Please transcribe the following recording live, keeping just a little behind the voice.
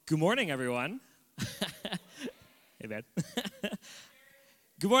Good morning, everyone. Hey, man.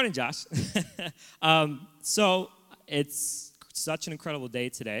 Good morning, Josh. So it's such an incredible day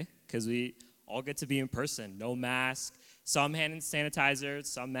today because we all get to be in person. No mask, some hand sanitizer,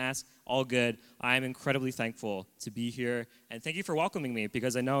 some mask, all good. I'm incredibly thankful to be here, and thank you for welcoming me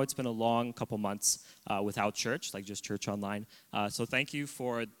because I know it's been a long couple months without church, like just church online. So thank you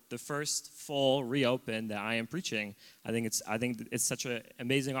for the first full reopen that I am preaching. I think it's such an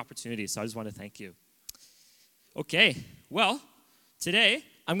amazing opportunity, so I just want to thank you. Okay, well, today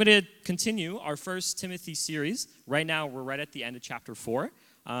I'm going to continue our First Timothy series. Right now, we're right at the end of chapter 4,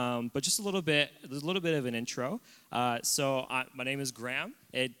 but just a little bit of an intro. My name is Graham.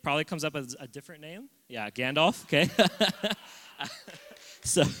 It probably comes up as a different name. Yeah, Gandalf. Okay.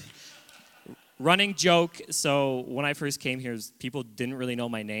 So, running joke. So when I first came here, people didn't really know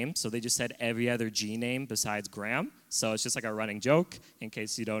my name, so they just said every other G name besides Graham. So it's just like a running joke, in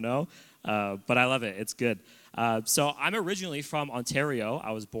case you don't know. But I love it. It's good. So I'm originally from Ontario.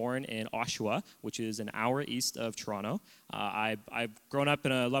 I was born in Oshawa, which is an hour east of Toronto. I've grown up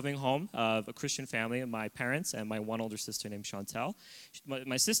in a loving home of a Christian family, my parents and my one older sister named Chantel.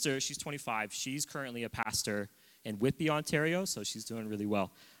 My sister, she's 25. She's currently a pastor in Whitby, Ontario, so she's doing really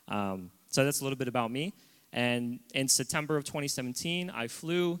well. So that's a little bit about me. And in September of 2017, I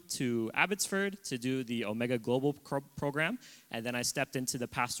flew to Abbotsford to do the Omega Global program, and then I stepped into the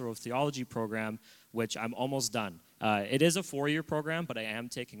Pastoral Theology program, which I'm almost done. It is a 4-year program, but I am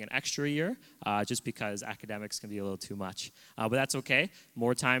taking an extra year just because academics can be a little too much. But that's okay.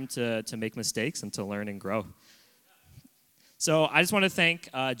 More time to make mistakes and to learn and grow. So I just want to thank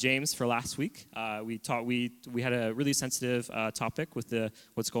James for last week. We had a really sensitive topic with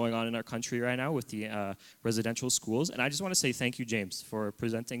what's going on in our country right now with the residential schools, and I just want to say thank you, James, for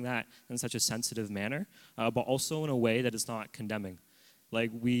presenting that in such a sensitive manner, but also in a way that is not condemning. Like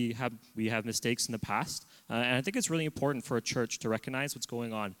we have mistakes in the past, and I think it's really important for a church to recognize what's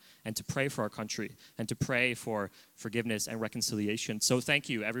going on and to pray for our country and to pray for forgiveness and reconciliation. So thank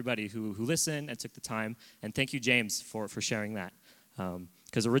you, everybody who listened and took the time, and thank you, James, for sharing that.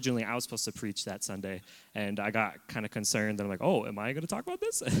 Because originally I was supposed to preach that Sunday, and I got kind of concerned that I'm like, oh, am I going to talk about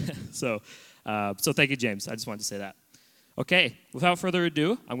this? So thank you, James. I just wanted to say that. Okay, without further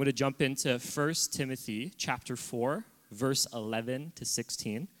ado, I'm going to jump into 1 Timothy chapter 4. Verse 11 to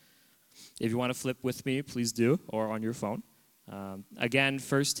 16. If you want to flip with me, please do, or on your phone. Again,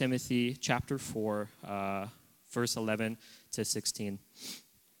 1 Timothy chapter 4, verse 11 to 16.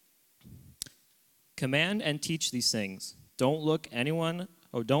 Command and teach these things. Don't let anyone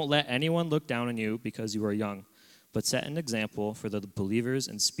look down on you because you are young, but set an example for the believers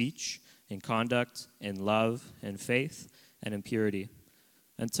in speech, in conduct, in love, in faith, and in purity.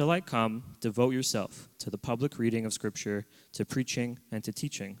 Until I come, devote yourself to the public reading of Scripture, to preaching, and to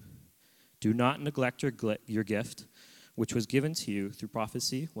teaching. Do not neglect your gift, which was given to you through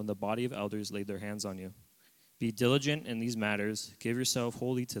prophecy when the body of elders laid their hands on you. Be diligent in these matters, give yourself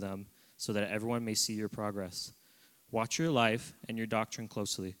wholly to them, so that everyone may see your progress. Watch your life and your doctrine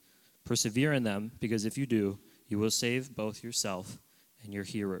closely. Persevere in them, because if you do, you will save both yourself and your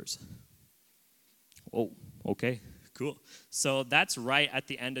hearers. Oh, okay. Cool. So that's right at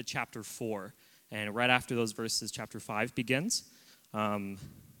the end of chapter 4. And right after those verses, chapter 5 begins.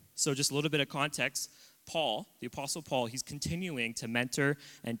 So just a little bit of context. Paul, the Apostle Paul, he's continuing to mentor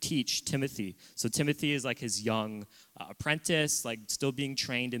and teach Timothy. So Timothy is like his young apprentice, like still being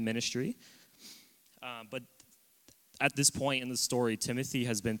trained in ministry. But at this point in the story, Timothy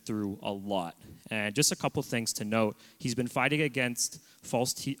has been through a lot. And just a couple things to note. He's been fighting against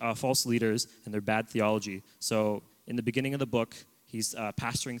false leaders and their bad theology. So in the beginning of the book, he's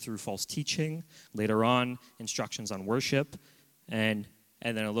pastoring through false teaching. Later on, instructions on worship. And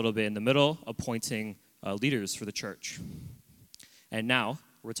then a little bit in the middle, appointing leaders for the church. And now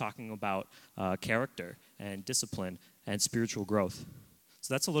we're talking about character and discipline and spiritual growth.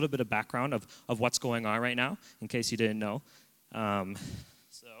 So that's a little bit of background of what's going on right now, in case you didn't know.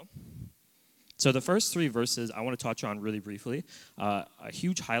 So the first 3 verses I want to touch on really briefly. A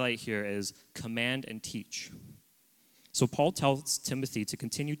huge highlight here is command and teach. So Paul tells Timothy to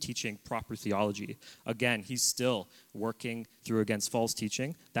continue teaching proper theology. Again, he's still working through against false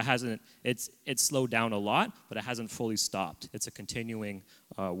teaching. It's slowed down a lot, but it hasn't fully stopped. It's a continuing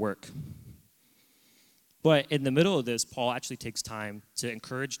work. But in the middle of this, Paul actually takes time to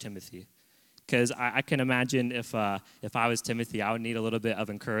encourage Timothy. Because I can imagine if I was Timothy, I would need a little bit of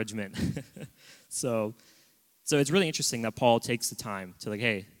encouragement. So it's really interesting that Paul takes the time to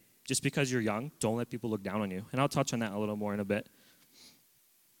hey, just because you're young, don't let people look down on you. And I'll touch on that a little more in a bit.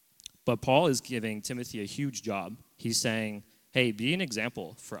 But Paul is giving Timothy a huge job. He's saying, hey, be an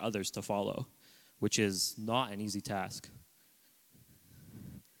example for others to follow, which is not an easy task.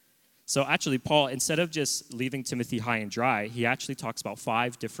 So actually, Paul, instead of just leaving Timothy high and dry, he actually talks about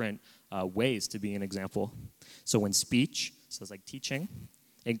 5 different ways to be an example. So in speech, so it's like teaching;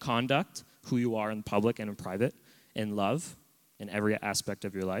 in conduct, who you are in public and in private; in love, in every aspect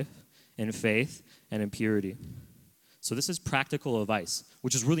of your life; in faith, and in purity. So this is practical advice,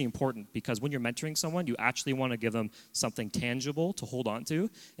 which is really important because when you're mentoring someone, you actually want to give them something tangible to hold on to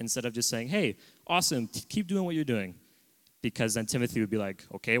instead of just saying, hey, awesome, keep doing what you're doing. Because then Timothy would be like,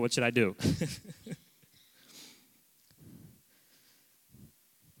 okay, what should I do?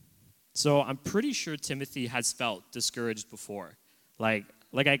 So I'm pretty sure Timothy has felt discouraged before. Like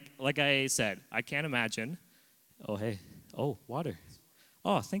I said, I can't imagine. Oh, hey. Oh, water.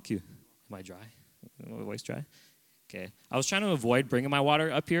 Oh, thank you. Am I dry? Am my voice dry? Okay. I was trying to avoid bringing my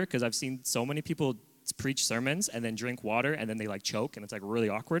water up here because I've seen so many people preach sermons and then drink water and then they like choke and it's like really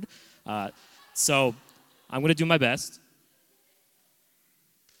awkward. So I'm going to do my best.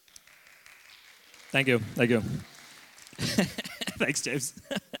 Thank you. Thanks, James.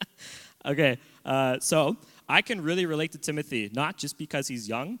 Okay, so I can really relate to Timothy, not just because he's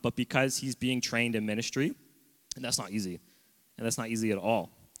young, but because he's being trained in ministry, and that's not easy. And that's not easy at all.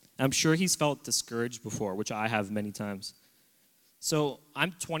 I'm sure he's felt discouraged before, which I have many times. So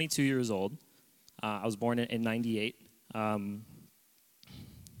I'm 22 years old. I was born in 98. Where am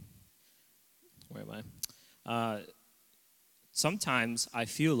I? Sometimes I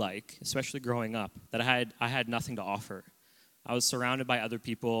feel like, especially growing up, that I had nothing to offer. I was surrounded by other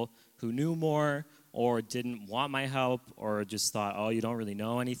people who knew more or didn't want my help or just thought, oh, you don't really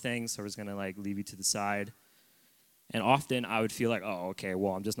know anything, so we're just going to like leave you to the side. And often I would feel like, oh, okay,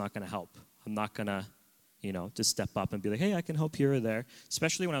 well, I'm just not going to help. I'm not going to, just step up and be like, hey, I can help here or there,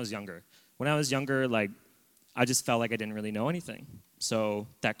 especially when I was younger. When I was younger, like, I just felt like I didn't really know anything. So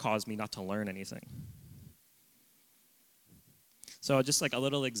that caused me not to learn anything. So just like a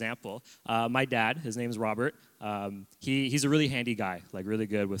little example, my dad, his name is Robert, he's a really handy guy, like really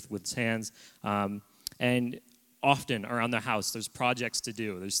good with his hands. And often around the house, there's projects to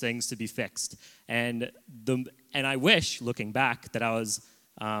do, there's things to be fixed. And I wish, looking back, that I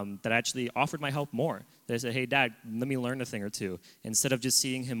actually offered my help more. That I said, hey, Dad, let me learn a thing or two. Instead of just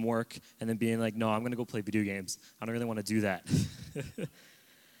seeing him work and then being like, no, I'm going to go play video games. I don't really want to do that.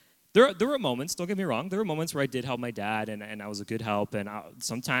 There were moments, don't get me wrong, there were moments where I did help my dad and I was a good help. And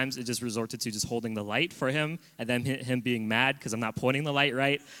sometimes it just resorted to just holding the light for him and then him being mad because I'm not pointing the light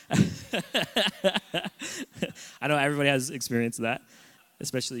right. I know everybody has experienced that,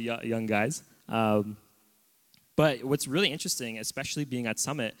 especially young guys. But what's really interesting, especially being at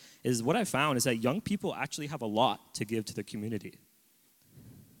Summit, is what I found is that young people actually have a lot to give to the community.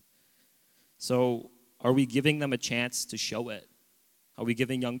 So are we giving them a chance to show it? Are we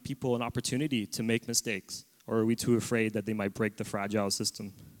giving young people an opportunity to make mistakes? Or are we too afraid that they might break the fragile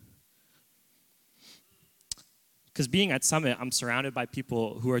system? Because being at Summit, I'm surrounded by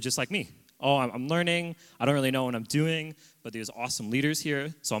people who are just like me. Oh, I'm learning. I don't really know what I'm doing, but there's awesome leaders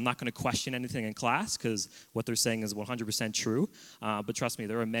here, so I'm not going to question anything in class because what they're saying is 100% true. But trust me,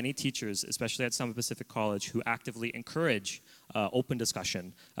 there are many teachers, especially at Summit Pacific College, who actively encourage open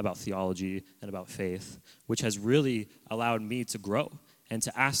discussion about theology and about faith, which has really allowed me to grow and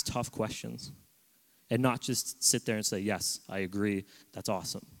to ask tough questions and not just sit there and say, yes, I agree, that's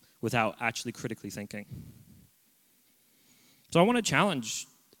awesome, without actually critically thinking. So I want to challenge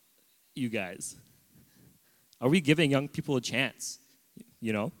you guys. Are we giving young people a chance?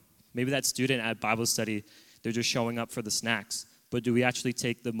 Maybe that student at Bible study, they're just showing up for the snacks. But do we actually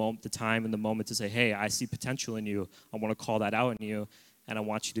take the time and the moment to say, hey, I see potential in you. I want to call that out in you, and I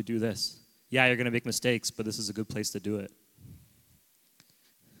want you to do this. Yeah, you're going to make mistakes, but this is a good place to do it.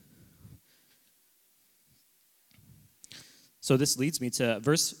 So this leads me to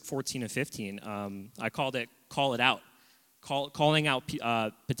verse 14 and 15. I called it, call it out. Calling out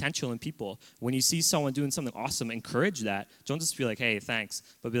potential in people. When you see someone doing something awesome, encourage that. Don't just be like, hey, thanks.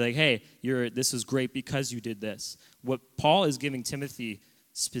 But be like, hey, this is great because you did this. What Paul is giving Timothy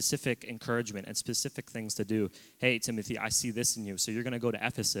specific encouragement and specific things to do. Hey, Timothy, I see this in you. So you're going to go to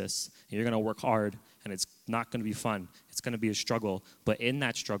Ephesus, and you're going to work hard, and it's not going to be fun. It's going to be a struggle. But in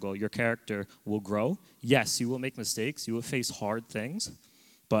that struggle, your character will grow. Yes, you will make mistakes. You will face hard things.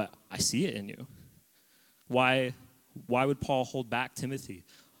 But I see it in you. Why would Paul hold back Timothy?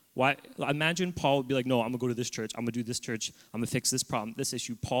 Why? Imagine Paul would be like, no, I'm going to go to this church. I'm going to do this church. I'm going to fix this problem, this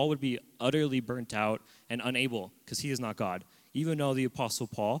issue. Paul would be utterly burnt out and unable because he is not God. Even though the Apostle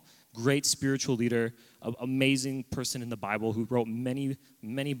Paul, great spiritual leader, amazing person in the Bible who wrote many,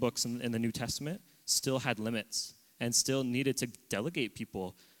 many books in the New Testament, still had limits and still needed to delegate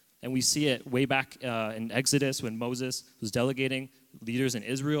people. And we see it way back in Exodus when Moses was delegating leaders in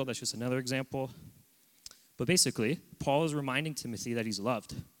Israel. That's just another example. But basically, Paul is reminding Timothy that he's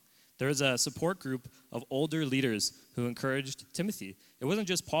loved. There's a support group of older leaders who encouraged Timothy. It wasn't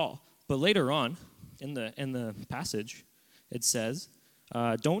just Paul, but later on in the passage, it says,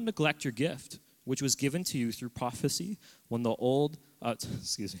 don't neglect your gift, which was given to you through prophecy when the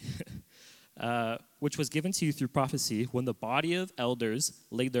which was given to you through prophecy when the body of elders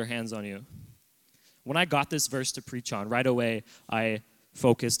laid their hands on you. When I got this verse to preach on, right away I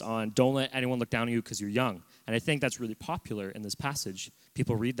focused on don't let anyone look down on you because you're young. And I think that's really popular in this passage.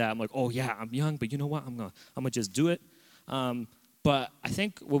 People read that, I'm like, oh yeah, I'm young, but you know what? I'm gonna just do it. But I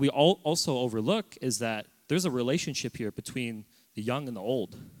think what we also overlook is that there's a relationship here between the young and the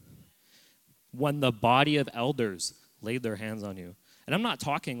old. When the body of elders laid their hands on you. And I'm not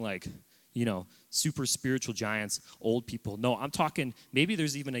talking like, super spiritual giants, old people. No, I'm talking maybe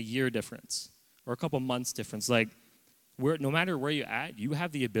there's even a year difference or a couple months difference. Like, no matter where you're at, you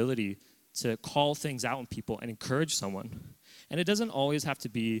have the ability to call things out in people and encourage someone. And it doesn't always have to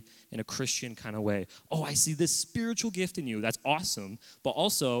be in a Christian kind of way. Oh, I see this spiritual gift in you. That's awesome. But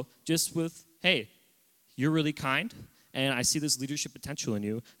also just with, hey, you're really kind, and I see this leadership potential in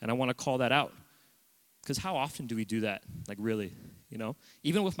you, and I want to call that out. Because how often do we do that? Like, really,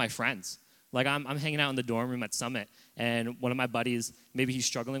 Even with my friends. Like, I'm hanging out in the dorm room at Summit, and one of my buddies, maybe he's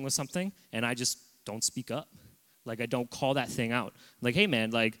struggling with something, and I just don't speak up. Like, I don't call that thing out. Like, hey,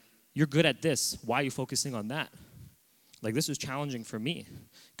 man, like, you're good at this. Why are you focusing on that? Like, this was challenging for me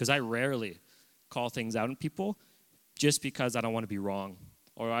because I rarely call things out in people just because I don't want to be wrong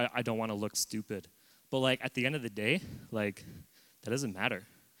or I don't want to look stupid. But, like, at the end of the day, like, that doesn't matter.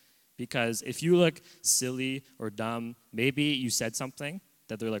 Because if you look silly or dumb, maybe you said something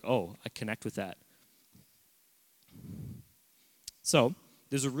that they're like, oh, I connect with that. So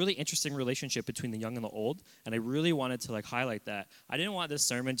there's a really interesting relationship between the young and the old, and I really wanted to highlight that. I didn't want this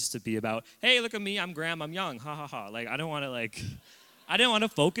sermon just to be about, hey, look at me, I'm Graham, I'm young, ha ha ha. Like, I didn't want to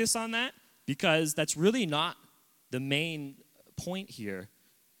focus on that because that's really not the main point here.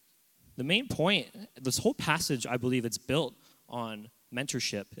 The main point, this whole passage, I believe, it's built on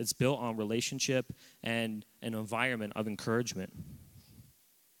mentorship. It's built on relationship and an environment of encouragement.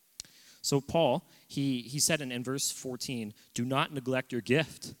 So Paul, he said in verse 14, do not neglect your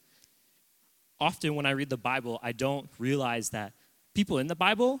gift. Often when I read the Bible, I don't realize that people in the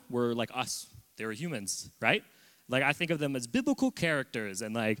Bible were like us. They were humans, right? Like, I think of them as biblical characters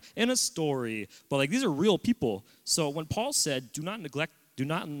and in a story, but these are real people. So when Paul said, do not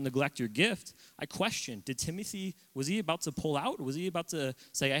neglect your gift, I questioned, did Timothy, was he about to pull out? Was he about to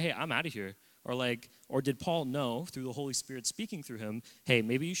say, hey, I'm out of here? Or did Paul know through the Holy Spirit speaking through him, hey,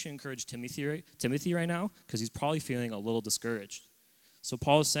 maybe you should encourage Timothy right now because he's probably feeling a little discouraged. So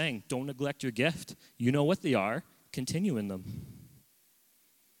Paul is saying, don't neglect your gift. You know what they are. Continue in them.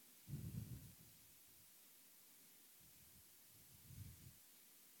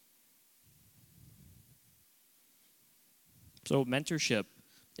 So mentorship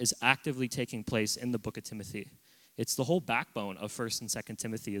is actively taking place in the book of Timothy. It's the whole backbone of 1st and 2nd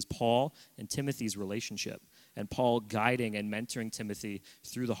Timothy is Paul and Timothy's relationship and Paul guiding and mentoring Timothy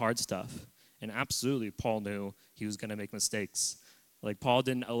through the hard stuff. And absolutely, Paul knew he was going to make mistakes. Like, Paul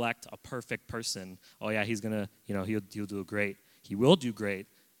didn't elect a perfect person. Oh yeah, he's going to, he'll do great. He will do great,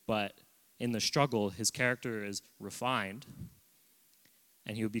 but in the struggle, his character is refined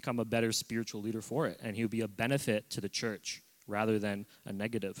and he will become a better spiritual leader for it. And he will be a benefit to the church rather than a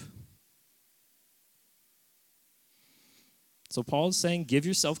negative. So Paul is saying, give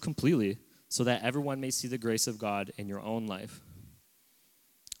yourself completely so that everyone may see the grace of God in your own life.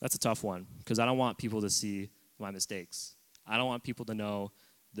 That's a tough one because I don't want people to see my mistakes. I don't want people to know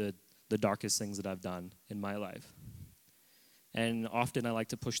the darkest things that I've done in my life. And often I like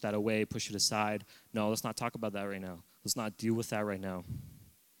to push that away, push it aside. No, let's not talk about that right now. Let's not deal with that right now.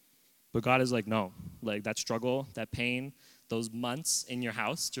 But God is like, no. Like, that struggle, that pain, those months in your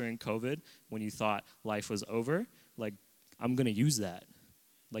house during COVID when you thought life was over, I'm going to use that.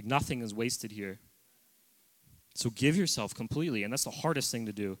 Nothing is wasted here. So give yourself completely, and that's the hardest thing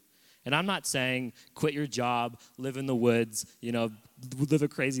to do. And I'm not saying quit your job, live in the woods, live a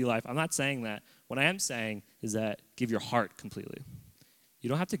crazy life. I'm not saying that. What I am saying is that give your heart completely. You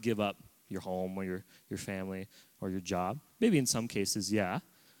don't have to give up your home or your family or your job. Maybe in some cases, yeah.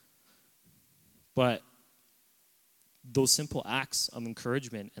 But those simple acts of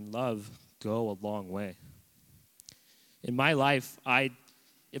encouragement and love go a long way. In my life,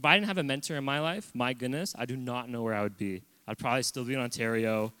 if I didn't have a mentor in my life, my goodness, I do not know where I would be. I'd probably still be in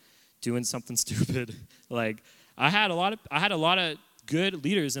Ontario doing something stupid. I had a lot of good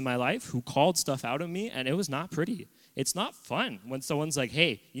leaders in my life who called stuff out of me, and it was not pretty. It's not fun when someone's like,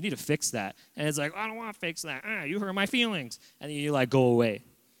 hey, you need to fix that. And it's like, I don't want to fix that. You hurt my feelings. And then you like go away.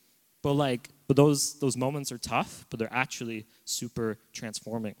 But those moments are tough, but they're actually super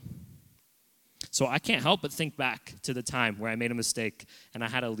transforming. So I can't help but think back to the time where I made a mistake and I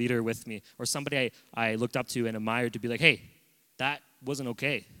had a leader with me or somebody I looked up to and admired to be like, hey, that wasn't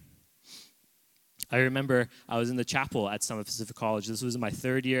okay. I remember I was in the chapel at Summit Pacific College. This was in my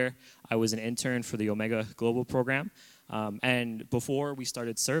third year. I was an intern for the Omega Global program. And before we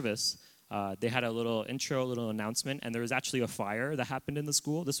started service, they had a little intro, a little announcement, and there was actually a fire that happened in the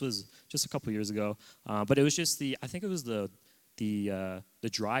school. This was just a couple years ago. But it was just I think it was the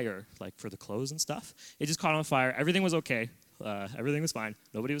dryer, like for the clothes and stuff. It just caught on fire. Everything was okay. Everything was fine.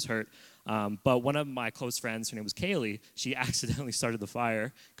 Nobody was hurt. But one of my close friends, her name was Kaylee, she accidentally started the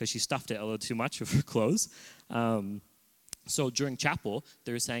fire because she stuffed it a little too much with her clothes. So during chapel,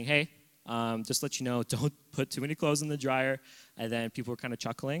 they were saying, hey, just let you know, don't put too many clothes in the dryer. And then people were kind of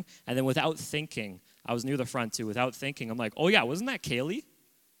chuckling. And then without thinking, I was near the front too, without thinking, I'm like, oh yeah, wasn't that Kaylee?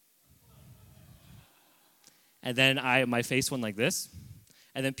 And then my face went like this.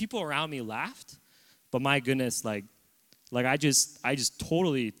 And then people around me laughed. But my goodness, like I just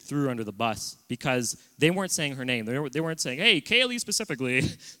totally threw her under the bus because they weren't saying her name. They weren't saying, hey, Kaylee specifically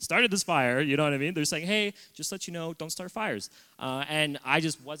started this fire. You know what I mean? They're saying, hey, just let you know, don't start fires. And I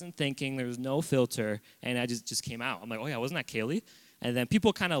just wasn't thinking. There was no filter. And I just came out. I'm like, oh, yeah, wasn't that Kaylee? And then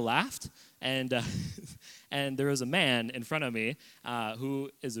people kind of laughed. And and there was a man in front of me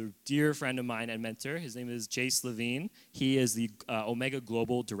who is a dear friend of mine and mentor. His name is Jace Levine. He is the Omega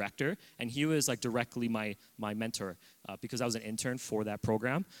Global Director, and he was like directly my mentor because I was an intern for that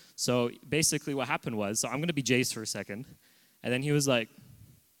program. So basically what happened was, so I'm going to be Jace for a second, and then he was like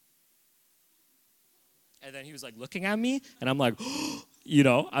looking at me, and I'm like, you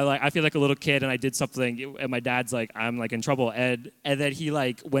know, I feel like a little kid, and I did something, and my dad's like, I'm like in trouble, and then he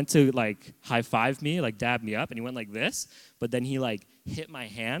like went to like high five me, like dab me up, and he went like this, but then he like hit my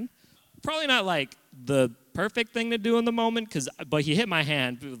hand. Probably not like the perfect thing to do in the moment, but he hit my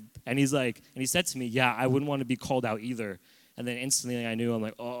hand, and he said to me, yeah, I wouldn't want to be called out either. And then instantly I knew, I'm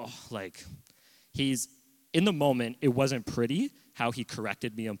like, oh, like in the moment, it wasn't pretty how he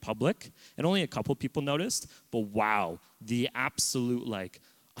corrected me in public, and only a couple people noticed, but wow, the absolute like,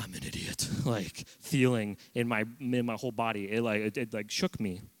 I'm an idiot, like feeling in my whole body, it like shook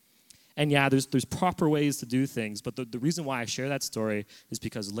me. And yeah, there's proper ways to do things, but the reason why I share that story is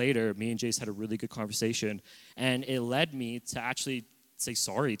because later, me and Jace had a really good conversation, and it led me to actually say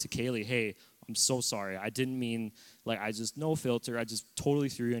sorry to Kaylee. Hey, I'm so sorry. I didn't mean, like, I just, no filter. I just totally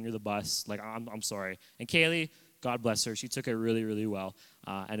threw you under the bus. Like, I'm sorry. And Kaylee, God bless her, she took it really, really well,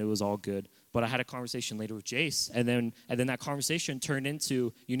 and it was all good. But I had a conversation later with Jace, and then that conversation turned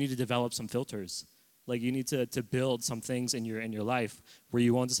into, you need to develop some filters. Like, you need to build some things in your life where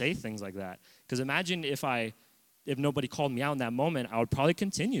you won't say things like that. Because imagine if nobody called me out in that moment, I would probably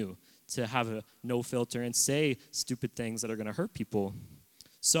continue to have a no filter and say stupid things that are going to hurt people.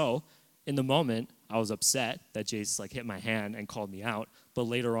 So in the moment, I was upset that Jace like hit my hand and called me out. But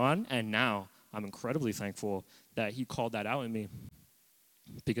later on, and now, I'm incredibly thankful that he called that out in me.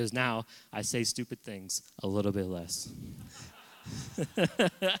 Because now I say stupid things a little bit less.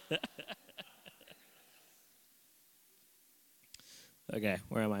 Okay,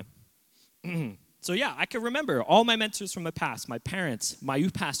 where am I? So yeah, I can remember all my mentors from the past, my parents, my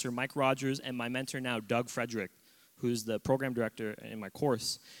youth pastor, Mike Rogers, and my mentor now, Doug Frederick, who's the program director in my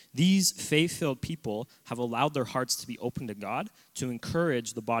course. These faith-filled people have allowed their hearts to be open to God to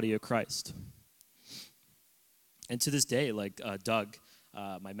encourage the body of Christ. And to this day, like Doug,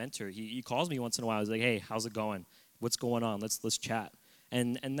 my mentor, he calls me once in a while. He's like, hey, how's it going? What's going on? Let's chat.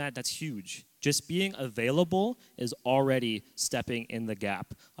 And that's huge. Just being available is already stepping in the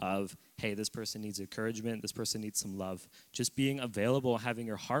gap of, hey, this person needs encouragement, this person needs some love. Just being available, having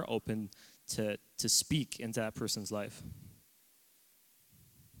your heart open to speak into that person's life.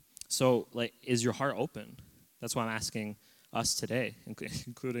 So, like, is your heart open? That's why I'm asking us today,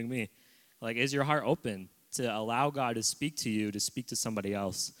 including me. Like, is your heart open to allow God to speak to you, to speak to somebody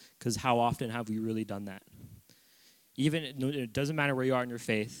else? Because how often have we really done that? Even, it doesn't matter where you are in your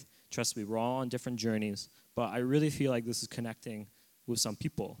faith. Trust me, we're all on different journeys. But I really feel like this is connecting with some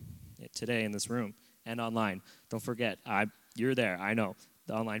people today in this room and online. Don't forget, you're there, I know,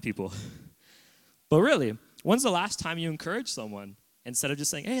 the online people. But really, when's the last time you encouraged someone instead of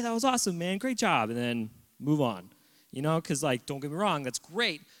just saying, hey, that was awesome, man, great job, and then move on? You know, because, like, don't get me wrong, that's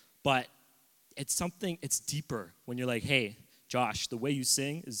great, but it's deeper when you're like, hey, Josh, the way you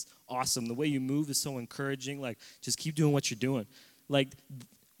sing is awesome. The way you move is so encouraging. Like, just keep doing what you're doing. Like,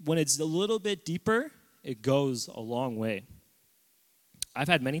 when it's a little bit deeper, it goes a long way. I've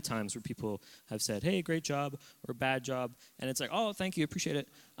had many times where people have said, hey, great job, or bad job, and it's like, oh, thank you, appreciate it.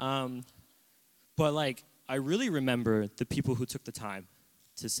 But like, I really remember the people who took the time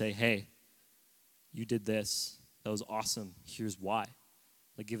to say, hey, you did this, that was awesome, here's why.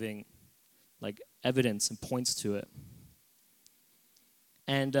 Like giving like evidence and points to it.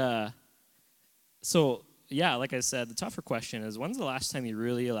 And so, yeah, like I said, the tougher question is, when's the last time you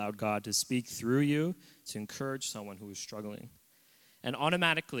really allowed God to speak through you to encourage someone who is struggling? And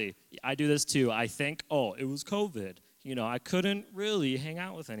automatically, I do this too. I think, oh, it was COVID. You know, I couldn't really hang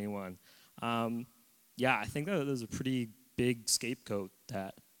out with anyone. Yeah, I think that was a pretty big scapegoat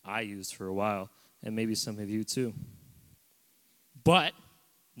that I used for a while, and maybe some of you too. But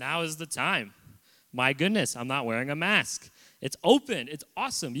now is the time. My goodness, I'm not wearing a mask. It's open. It's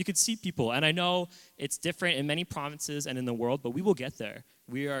awesome. You could see people. And I know it's different in many provinces and in the world, but we will get there.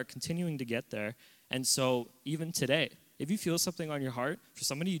 We are continuing to get there. And so even today, if you feel something on your heart for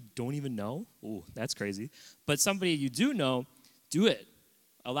somebody you don't even know, ooh, that's crazy. But somebody you do know, do it.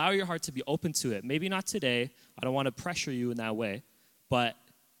 Allow your heart to be open to it. Maybe not today. I don't want to pressure you in that way. But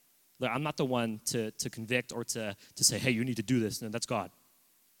look, I'm not the one to convict or to say, hey, you need to do this. No, that's God.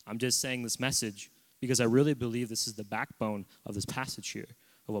 I'm just saying this message because I really believe this is the backbone of this passage here,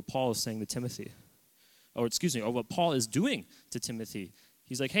 of what Paul is saying to Timothy. Or what Paul is doing to Timothy.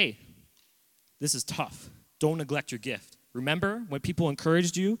 He's like, hey, this is tough. Don't neglect your gift. Remember when people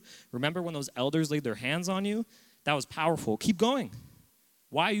encouraged you? Remember when those elders laid their hands on you? That was powerful. Keep going.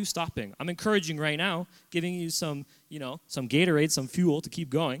 Why are you stopping? I'm encouraging right now, giving you some Gatorade, some fuel to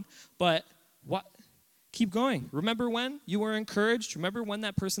keep going. But what? Keep going. Remember when you were encouraged? Remember when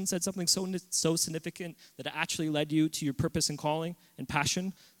that person said something so significant that it actually led you to your purpose and calling and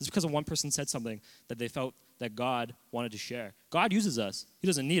passion? It's because of one person said something that they felt that God wanted to share. God uses us. He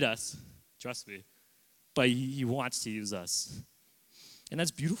doesn't need us. Trust me. But he wants to use us. And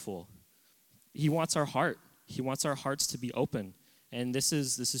that's beautiful. He wants our heart. He wants our hearts to be open. And this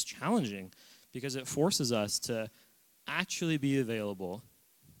is challenging because it forces us to actually be available.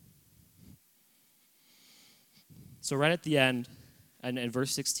 So right at the end, and in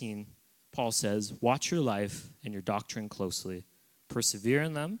verse 16, Paul says, watch your life and your doctrine closely. Persevere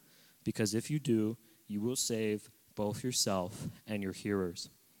in them, because if you do, you will save both yourself and your hearers.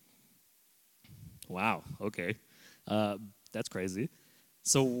 Wow, okay. That's crazy.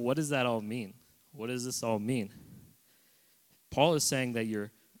 So what does that all mean? What does this all mean? Paul is saying that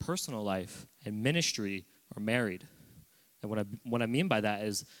your personal life and ministry are married. And what I mean by that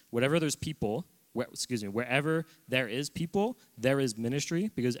is wherever there is people, there is ministry,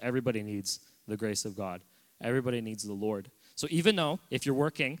 because everybody needs the grace of God. Everybody needs the Lord. So even though if you're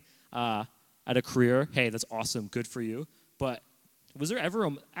working at a career, hey, that's awesome, good for you, but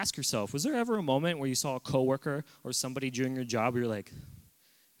ask yourself, was there ever a moment where you saw a coworker or somebody doing your job where you're like,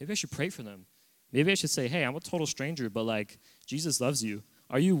 maybe I should pray for them? Maybe I should say, hey, I'm a total stranger, but like, Jesus loves you.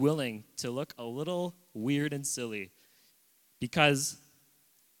 Are you willing to look a little weird and silly? Because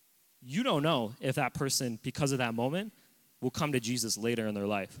you don't know if that person, because of that moment, will come to Jesus later in their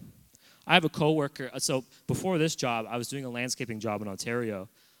life. I have a coworker. So before this job, I was doing a landscaping job in Ontario.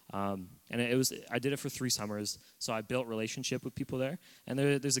 And I did it for 3 summers, so I built relationship with people there. And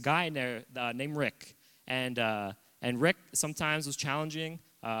there's a guy in there named Rick, and Rick sometimes was challenging,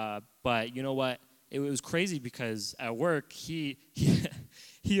 but you know what? It was crazy because at work he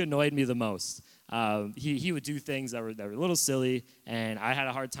annoyed me the most. He would do things that were a little silly, and I had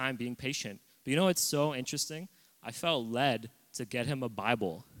a hard time being patient. But you know what's so interesting? I felt led to get him a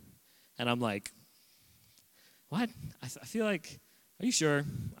Bible, and I'm like, what? I feel like. Are you sure?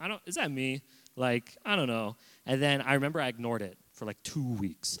 Is that me? Like, I don't know. And then I remember I ignored it for like 2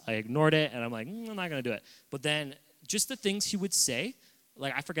 weeks. I ignored it, and I'm like, I'm not going to do it. But then just the things he would say,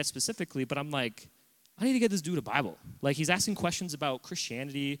 like I forget specifically, but I'm like, I need to get this dude a Bible. Like he's asking questions about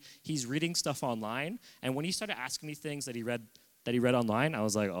Christianity. He's reading stuff online. And when he started asking me things that he read online, I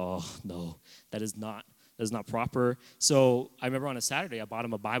was like, oh, no, that is not proper. So I remember on a Saturday, I bought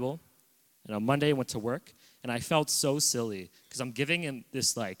him a Bible. And on Monday, I went to work. And I felt so silly because I'm giving him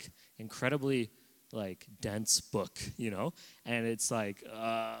this like incredibly like dense book, you know, and it's like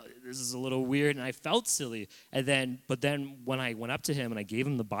this is a little weird, and I felt silly. But then when I went up to him and I gave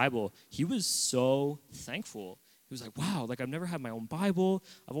him the Bible, he was so thankful. He was like, "Wow, like I've never had my own Bible.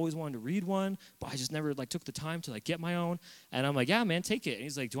 I've always wanted to read one, but I just never like took the time to like get my own." And I'm like, "Yeah, man, take it." And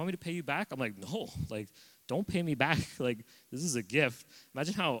he's like, "Do you want me to pay you back?" I'm like, "No, like." don't pay me back. Like, this is a gift.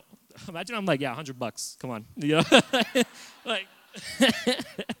 Imagine I'm like, yeah, $100. Come on. You know? Like,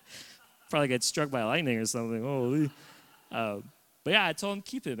 probably get struck by lightning or something. Holy. But yeah, I told him,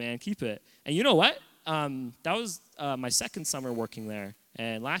 keep it, man, keep it. And you know what? That was my second summer working there.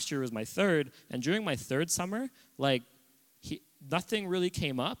 And last year was my third. And during my third summer, like, nothing really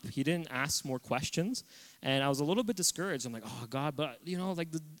came up. He didn't ask more questions. And I was a little bit discouraged. I'm like, oh, God, but, you know, like,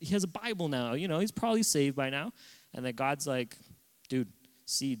 he has a Bible now. You know, he's probably saved by now. And then God's like, dude,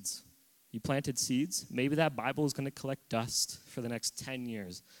 seeds. You planted seeds. Maybe that Bible is going to collect dust for the next 10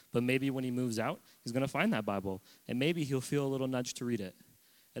 years. But maybe when he moves out, he's going to find that Bible. And maybe he'll feel a little nudge to read it.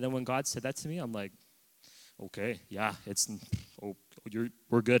 And then when God said that to me, I'm like, okay, yeah,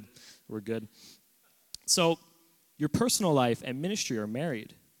 we're good. We're good. So your personal life and ministry are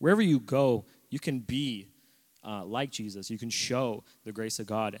married. Wherever you go, you can be like Jesus. You can show the grace of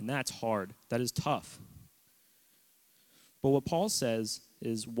God, and that's hard. That is tough. But what Paul says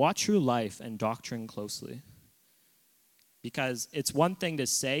is watch your life and doctrine closely. Because it's one thing to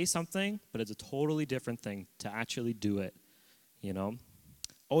say something, but it's a totally different thing to actually do it, you know?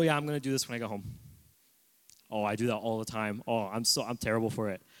 Oh, yeah, I'm going to do this when I go home. Oh, I do that all the time. Oh, I'm terrible for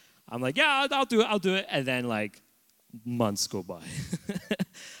it. I'm like, yeah, I'll do it. And then, like, months go by.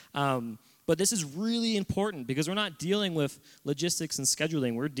 But this is really important because we're not dealing with logistics and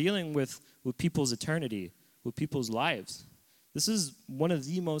scheduling. We're dealing with people's eternity, with people's lives. This is one of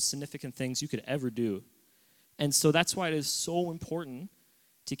the most significant things you could ever do. And so that's why it is so important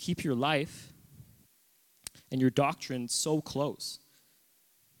to keep your life and your doctrine so close.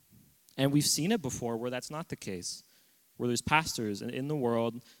 And we've seen it before where that's not the case, where there's pastors in the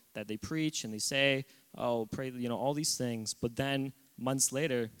world that they preach and they say, oh, pray, you know, all these things, but then months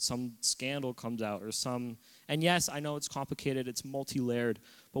later, some scandal comes out or and yes, I know it's complicated, it's multi-layered,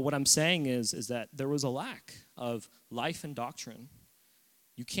 but what I'm saying is that there was a lack of life and doctrine.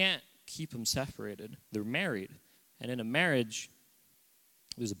 You can't keep them separated. They're married. And in a marriage,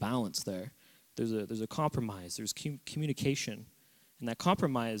 there's a balance there. There's a compromise. There's communication. And that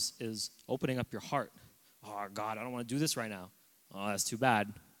compromise is opening up your heart. Oh, God, I don't want to do this right now. Oh, that's too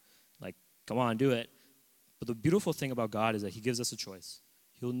bad. Like, come on, do it. But the beautiful thing about God is that he gives us a choice.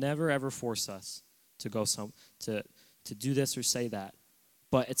 He'll never, ever force us to go to do this or say that.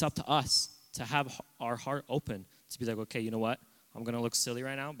 But it's up to us to have our heart open, to be like, okay, you know what? I'm going to look silly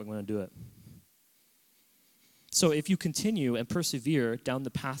right now, but I'm going to do it. So if you continue and persevere down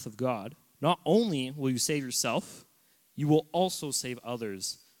the path of God, not only will you save yourself, you will also save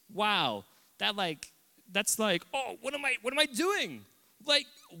others. Wow, that's like, oh, what am I doing? Like,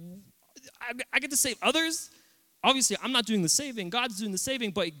 I get to save others. Obviously, I'm not doing the saving. God's doing the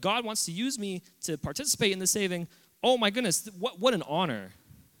saving, but God wants to use me to participate in the saving. Oh my goodness, what an honor.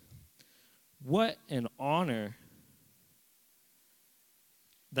 What an honor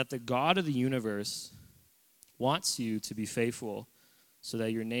that the God of the universe wants you to be faithful so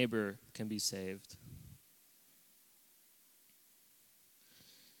that your neighbor can be saved.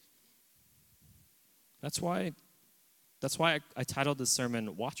 That's why I titled this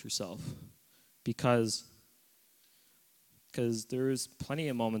sermon, Watch Yourself, because there's plenty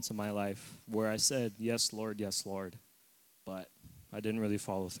of moments in my life where I said, yes, Lord, but I didn't really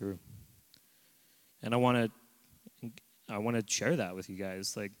follow through. And I want to share that with you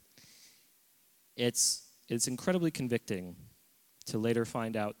guys. Like, it's incredibly convicting to later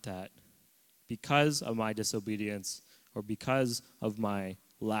find out that because of my disobedience or because of my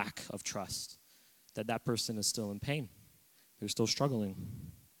lack of trust, that person is still in pain. They're still struggling.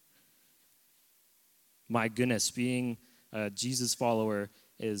 My goodness, being a Jesus follower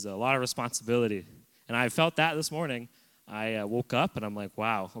is a lot of responsibility. And I felt that this morning. I woke up and I'm like,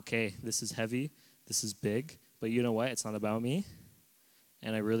 wow, okay, this is heavy, this is big, but you know what? It's not about me.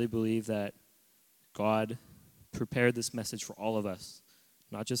 And I really believe that God prepared this message for all of us,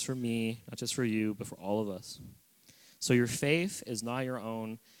 not just for me, not just for you, but for all of us. So your faith is not your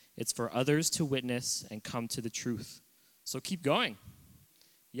own. It's for others to witness and come to the truth. So keep going.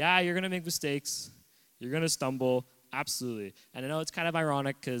 Yeah, you're going to make mistakes. You're going to stumble. Absolutely. And I know it's kind of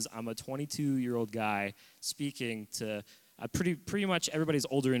ironic because I'm a 22-year-old guy speaking to pretty much everybody's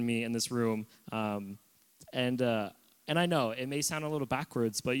older than me in this room. And I know it may sound a little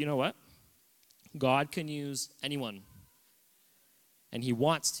backwards, but you know what? God can use anyone. And he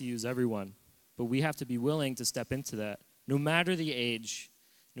wants to use everyone. But we have to be willing to step into that. No matter the age,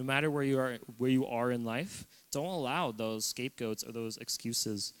 no matter where you are in life, don't allow those scapegoats or those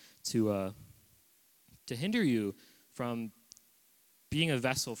excuses to hinder you from being a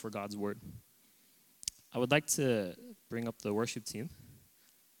vessel for God's word. I would like to bring up the worship team.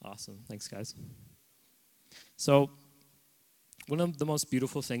 Awesome. Thanks, guys. So one of the most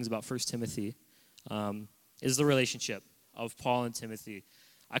beautiful things about 1 Timothy is the relationship of Paul and Timothy.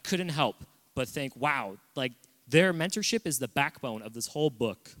 I couldn't help but think, wow, like their mentorship is the backbone of this whole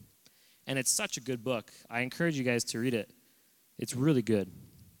book. And it's such a good book. I encourage you guys to read it. It's really good.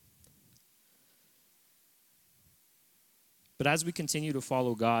 But as we continue to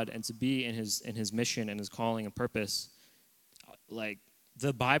follow God and to be in his mission and his calling and purpose, like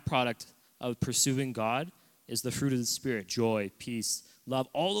the byproduct of pursuing God is the fruit of the Spirit: joy, peace, love,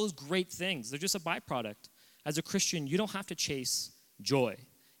 all those great things. They're just a byproduct. As a Christian, you don't have to chase joy.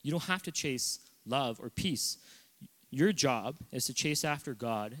 You don't have to chase love or peace. Your job is to chase after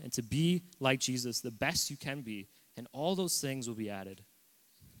God and to be like Jesus the best you can be, and all those things will be added.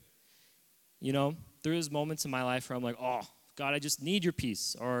 You know, there is moments in my life where I'm like, oh, God, I just need your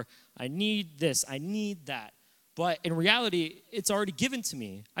peace, or I need this, I need that. But in reality, it's already given to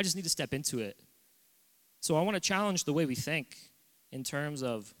me. I just need to step into it. So I want to challenge the way we think in terms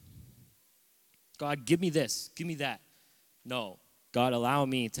of, God, give me this, give me that. No, God, allow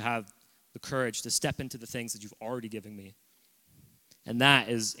me to have the courage to step into the things that you've already given me. And that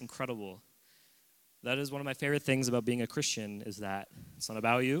is incredible. That is one of my favorite things about being a Christian, is that it's not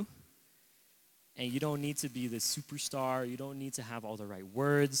about you. And you don't need to be the superstar. You don't need to have all the right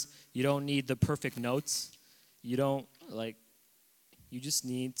words. You don't need the perfect notes. You just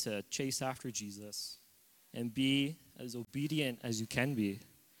need to chase after Jesus and be as obedient as you can be.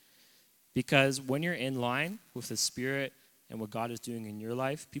 Because when you're in line with the Spirit and what God is doing in your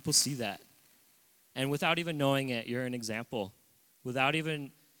life, people see that. And without even knowing it, you're an example. Without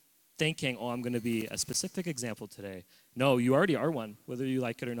even thinking, oh, I'm going to be a specific example today. No, you already are one, whether you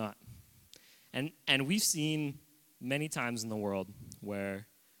like it or not. And we've seen many times in the world where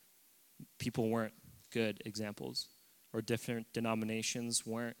people weren't good examples, or different denominations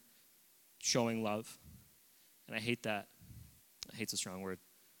weren't showing love. And I hate that. I hate's a strong word.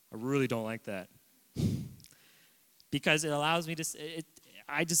 I really don't like that. Because it allows me to,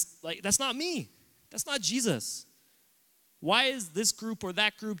 that's not me. That's not Jesus. Why is this group or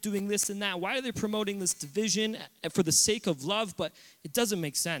that group doing this and that? Why are they promoting this division for the sake of love? But it doesn't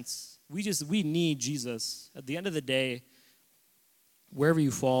make sense. We need Jesus. At the end of the day, wherever you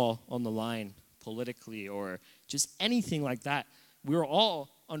fall on the line, politically or just anything like that, we're all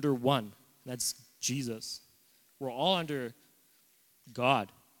under one. That's Jesus. We're all under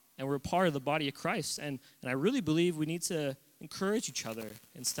God. And we're part of the body of Christ. And I really believe we need to encourage each other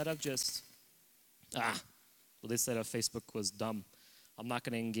instead of just, well, they said Facebook was dumb. I'm not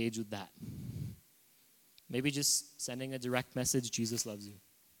going to engage with that. Maybe just sending a direct message, Jesus loves you.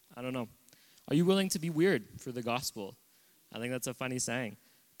 I don't know. Are you willing to be weird for the gospel? I think that's a funny saying.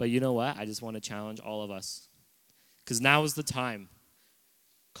 But you know what? I just want to challenge all of us. Because now is the time.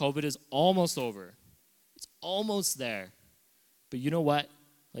 COVID is almost over. It's almost there. But you know what?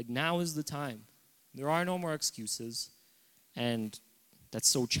 Like, now is the time. There are no more excuses. And that's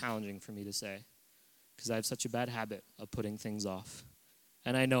so challenging for me to say. Because I have such a bad habit of putting things off.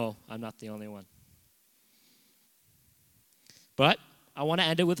 And I know I'm not the only one. But I want to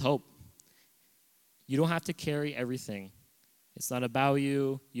end it with hope. You don't have to carry everything. It's not about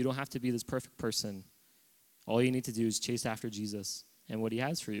you. You don't have to be this perfect person. All you need to do is chase after Jesus and what he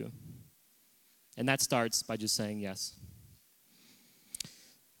has for you. And that starts by just saying yes.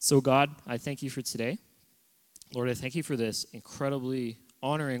 So God, I thank you for today. Lord, I thank you for this incredibly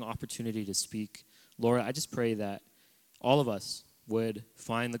honoring opportunity to speak. Lord, I just pray that all of us would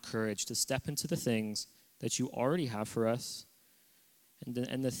find the courage to step into the things that you already have for us,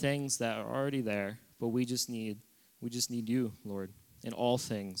 and the things that are already there, but we just need you, Lord, in all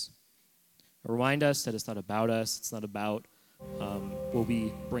things. Remind us that it's not about us. It's not about what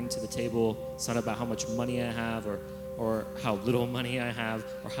we bring to the table. It's not about how much money I have or how little money I have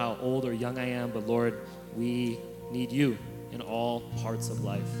or how old or young I am. But Lord, we need you in all parts of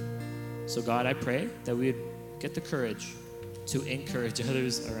life. So God, I pray that we would get the courage to encourage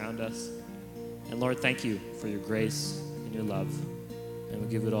others around us. And Lord, thank you for your grace and your love. And we'll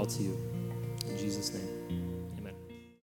give it all to you. In Jesus' name.